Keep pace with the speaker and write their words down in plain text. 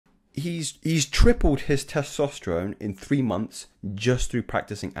he's tripled his testosterone in 3 months just through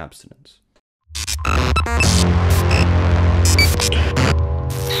practicing abstinence.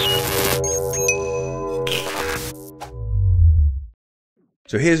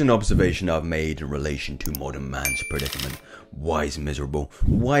 So here's an observation I've made in relation to modern man's predicament. Why he's miserable,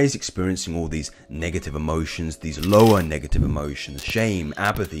 why he's experiencing all these negative emotions, these lower negative emotions, shame,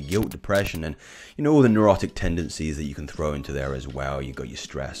 apathy, guilt, depression, and all the neurotic tendencies that you can throw into there as well. You got your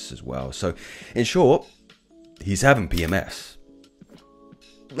stress as well. So in short, he's having PMS.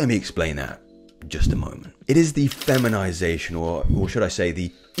 Let me explain that in just a moment. It is the feminization, or should I say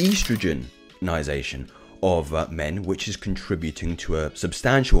the estrogenization of men, which is contributing to a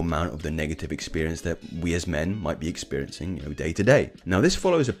substantial amount of the negative experience that we as men might be experiencing, day to day. Now, this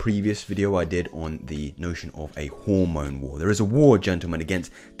follows a previous video I did on the notion of a hormone war. There is a war, gentlemen,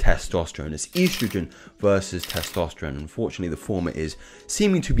 against testosterone. It's estrogen versus testosterone. Unfortunately, the former is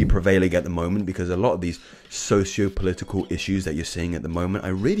seeming to be prevailing at the moment because a lot of these socio-political issues that you're seeing at the moment, I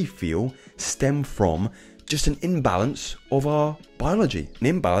really feel stem from just an imbalance of our biology, an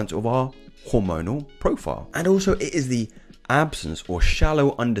imbalance of our hormonal profile. And also it is the absence or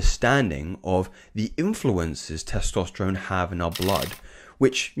shallow understanding of the influences testosterone have in our blood,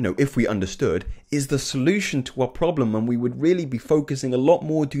 which, if we understood, is the solution to our problem, and we would really be focusing a lot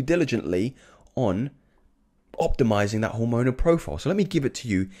more due diligently on optimizing that hormonal profile. So let me give it to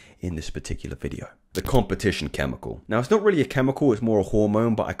you in this particular video. The competition chemical. Now, it's not really a chemical, it's more a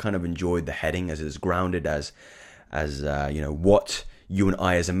hormone, but I kind of enjoyed the heading as it's grounded as what you and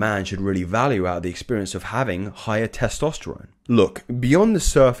I as a man should really value out of the experience of having higher testosterone. Look, beyond the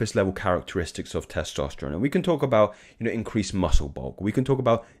surface level characteristics of testosterone, and we can talk about, increased muscle bulk, we can talk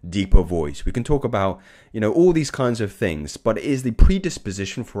about deeper voice, we can talk about, all these kinds of things, but it is the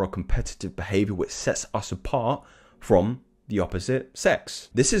predisposition for a competitive behavior which sets us apart from the opposite sex.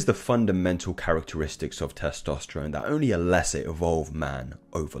 This is the fundamental characteristics of testosterone that only a lesser evolved man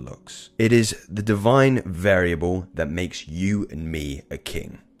overlooks. It is the divine variable that makes you and me a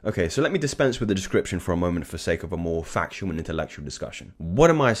king. Okay, so let me dispense with the description for a moment for sake of a more factual and intellectual discussion. What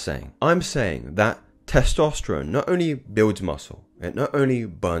am I saying? I'm saying that testosterone not only builds muscle, it not only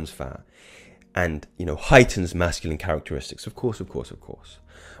burns fat, and heightens masculine characteristics. Of course.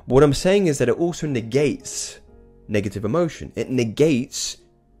 What I'm saying is that it also negates negative emotion. It negates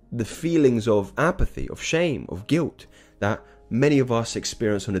the feelings of apathy, of shame, of guilt that many of us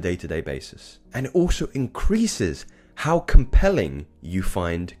experience on a day-to-day basis. And it also increases how compelling you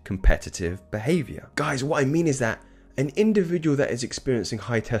find competitive behavior. Guys, what I mean is that an individual that is experiencing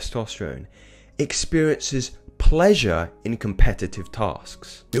high testosterone experiences pleasure in competitive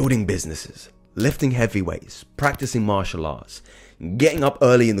tasks, building businesses, lifting heavy weights, practicing martial arts, getting up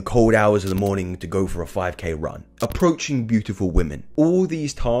early in the cold hours of the morning to go for a 5K run, approaching beautiful women. All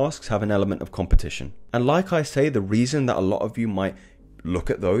these tasks have an element of competition. And like I say, the reason that a lot of you might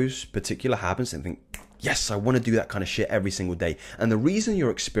look at those particular habits and think, yes, I want to do that kind of shit every single day. And the reason you're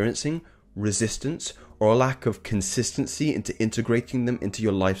experiencing resistance or a lack of consistency into integrating them into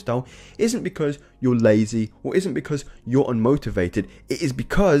your lifestyle isn't because you're lazy or isn't because you're unmotivated. It is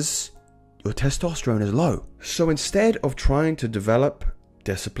because your testosterone is low. So instead of trying to develop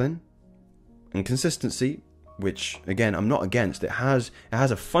discipline and consistency, which again, I'm not against, it has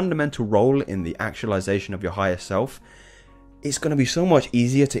a fundamental role in the actualization of your higher self, it's going to be so much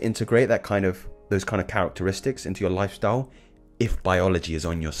easier to integrate those kind of characteristics into your lifestyle if biology is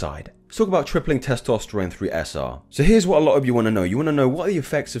on your side. Let's talk about tripling testosterone through SR. So here's what a lot of you want to know. You want to know what are the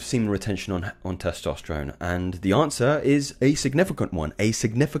effects of semen retention on testosterone? And the answer is a significant one. A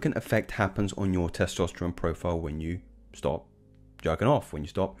significant effect happens on your testosterone profile when you stop jerking off, when you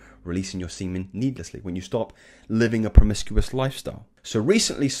stop releasing your semen needlessly, when you stop living a promiscuous lifestyle. So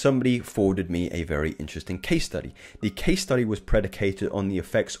recently somebody forwarded me a very interesting case study. The case study was predicated on the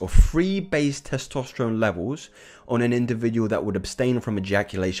effects of free base testosterone levels on an individual that would abstain from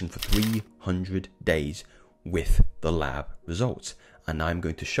ejaculation for 300 days with the lab results. And I'm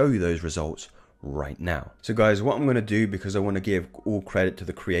going to show you those results right now. So guys, what I'm going to do, because I want to give all credit to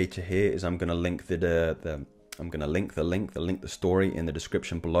the creator here, is I'm going to link the story in the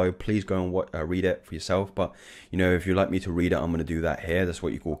description below. Please go and read it for yourself. But if you'd like me to read it, I'm going to do that here. That's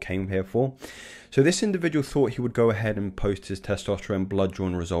what you all came here for. So this individual thought he would go ahead and post his testosterone blood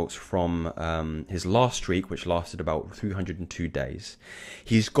drawn results from his last streak, which lasted about 302 days.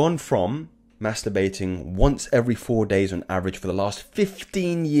 He's gone from masturbating once every 4 days on average for the last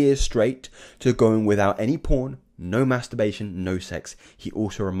 15 years straight to going without any porn, no masturbation, no sex. He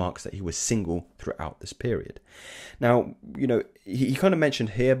also remarks that he was single throughout this period. Now, he kind of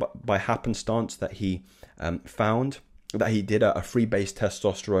mentioned here, but by happenstance, that he found that he did a free-base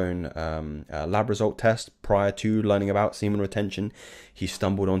testosterone lab result test prior to learning about semen retention. He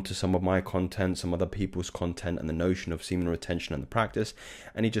stumbled onto some of my content, some other people's content, and the notion of semen retention and the practice,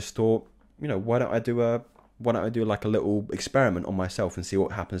 and he just thought, you know, why don't I do like a little experiment on myself and see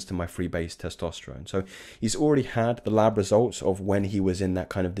what happens to my free-base testosterone. So he's already had the lab results of when he was in that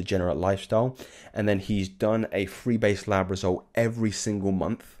kind of degenerate lifestyle, and then he's done a free-base lab result every single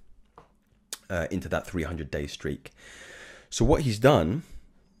month into that 300-day streak. So what he's done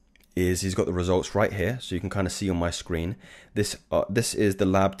is he's got the results right here, so you can kind of see on my screen. This is the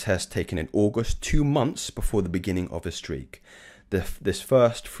lab test taken in August, 2 months before the beginning of his streak. This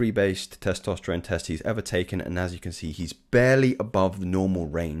first free-based testosterone test he's ever taken, and as you can see, he's barely above the normal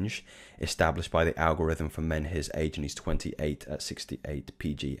range established by the algorithm for men his age, and he's 28 at 68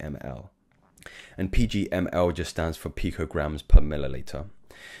 pg/ml. And pg/ml just stands for picograms per milliliter.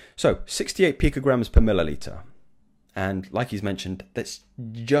 So 68 picograms per milliliter. And like he's mentioned, that's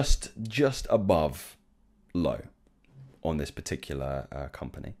just above low on this particular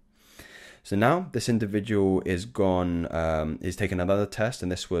company. So now this individual is gone, is taken another test,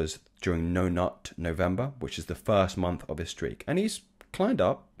 and this was during No Nut November, which is the first month of his streak. And he's climbed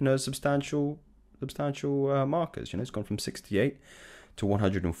up, you know, substantial markers. You know, it's gone from 68 to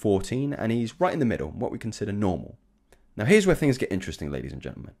 114, and he's right in the middle, what we consider normal. Now, here's where things get interesting, ladies and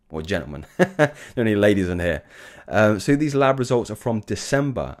gentlemen, or gentlemen. There are any ladies in here. So these lab results are from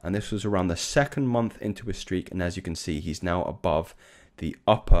December, and this was around the second month into his streak. And as you can see, he's now above the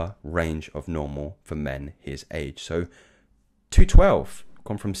upper range of normal for men his age. So 212,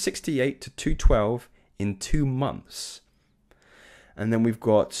 gone from 68 to 212 in 2 months. And then we've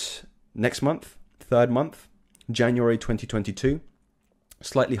got next month, third month, January 2022.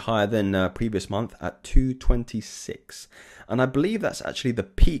 Slightly higher than previous month at 226, and I believe that's actually the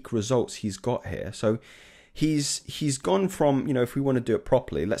peak results he's got here. So he's gone from, you know, if we want to do it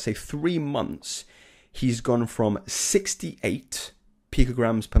properly, let's say 3 months, he's gone from 68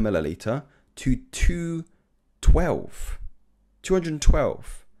 picograms per milliliter to 212.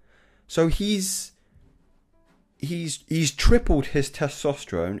 So he's tripled his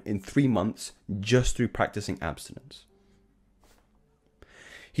testosterone in 3 months just through practicing abstinence.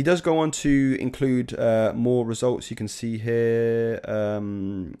 He does go on to include more results. You can see here,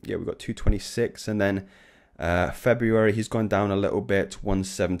 yeah, we've got 226, and then February he's gone down a little bit,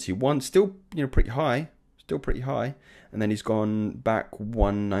 171, still, you know, pretty high, and then he's gone back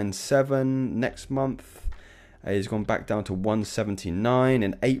 197 next month. He's gone back down to 179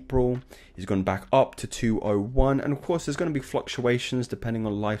 in April. He's gone back up to 201, and of course there's going to be fluctuations depending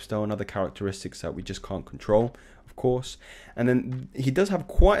on lifestyle and other characteristics that we just can't control, of course. And then he does have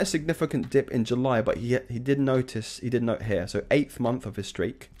quite a significant dip in July, but he did note here, so 8th month of his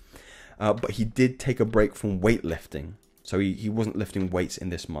streak, but he did take a break from weightlifting, so he wasn't lifting weights in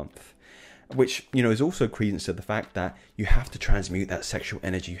this month, which, you know, is also credence to the fact that you have to transmute that sexual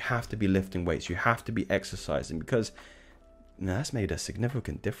energy. You have to be lifting weights, you have to be exercising, because, you know, that's made a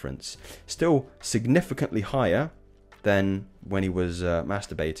significant difference. Still significantly higher than when he was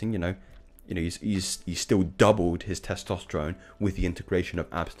masturbating. You know, he's still doubled his testosterone with the integration of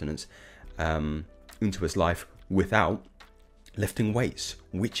abstinence into his life without lifting weights,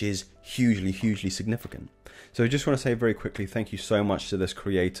 which is hugely significant. So I just want to say very quickly, thank you so much to this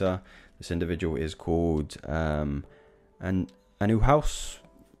creator. This individual is called House.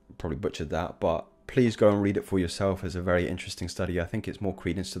 Probably butchered that, but please go and read it for yourself. It's a very interesting study. I think it's more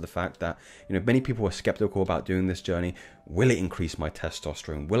credence to the fact that, you know, many people are skeptical about doing this journey. Will it increase my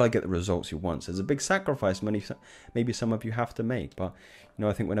testosterone? Will I get the results you want? There's a big sacrifice maybe some of you have to make, but, you know,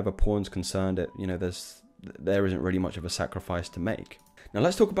 I think whenever porn's concerned, there isn't really much of a sacrifice to make. Now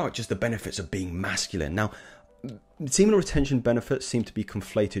let's talk about just the benefits of being masculine. Now, semen retention benefits seem to be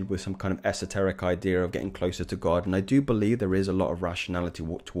conflated with some kind of esoteric idea of getting closer to God, and I do believe there is a lot of rationality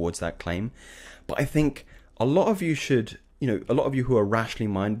towards that claim. But I think a lot of you should, you know, a lot of you who are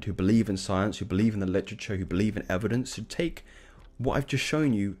rationally minded, who believe in science, who believe in the literature, who believe in evidence, should take what I've just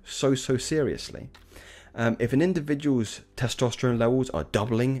shown you so seriously. If an individual's testosterone levels are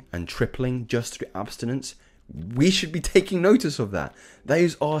doubling and tripling just through abstinence, we should be taking notice of that.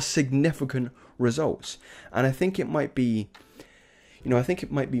 Those are significant results. And I think it might be,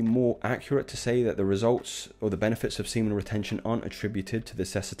 more accurate to say that the results or the benefits of semen retention aren't attributed to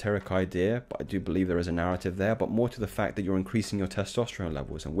this esoteric idea, but I do believe there is a narrative there, but more to the fact that you're increasing your testosterone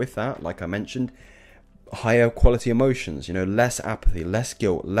levels. And with that, like I mentioned, higher quality emotions, you know, less apathy, less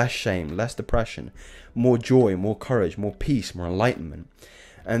guilt, less shame, less depression, more joy, more courage, more peace, more enlightenment.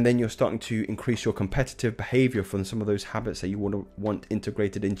 And then you're starting to increase your competitive behavior from some of those habits that you want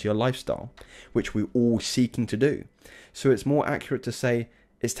integrated into your lifestyle, which we're all seeking to do. So it's more accurate to say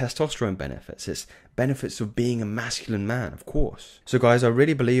it's testosterone benefits. It's benefits of being a masculine man, of course. So guys, I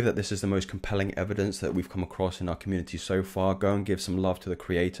really believe that this is the most compelling evidence that we've come across in our community so far. Go and give some love to the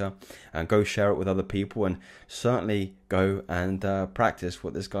creator and go share it with other people, and certainly go and practice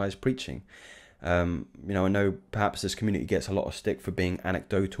what this guy is preaching. You know, I know perhaps this community gets a lot of stick for being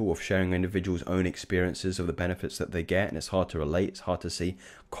anecdotal, of sharing individuals' own experiences of the benefits that they get, and it's hard to relate, it's hard to see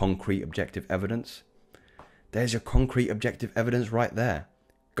concrete objective evidence. There's your concrete objective evidence right there.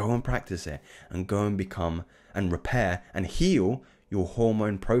 Go and practice it, and go and become and repair and heal your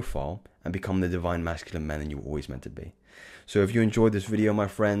hormone profile and become the divine masculine man that you were always meant to be. So if you enjoyed this video, my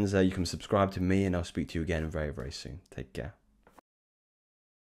friends, you can subscribe to me, and I'll speak to you again very, very soon. Take care.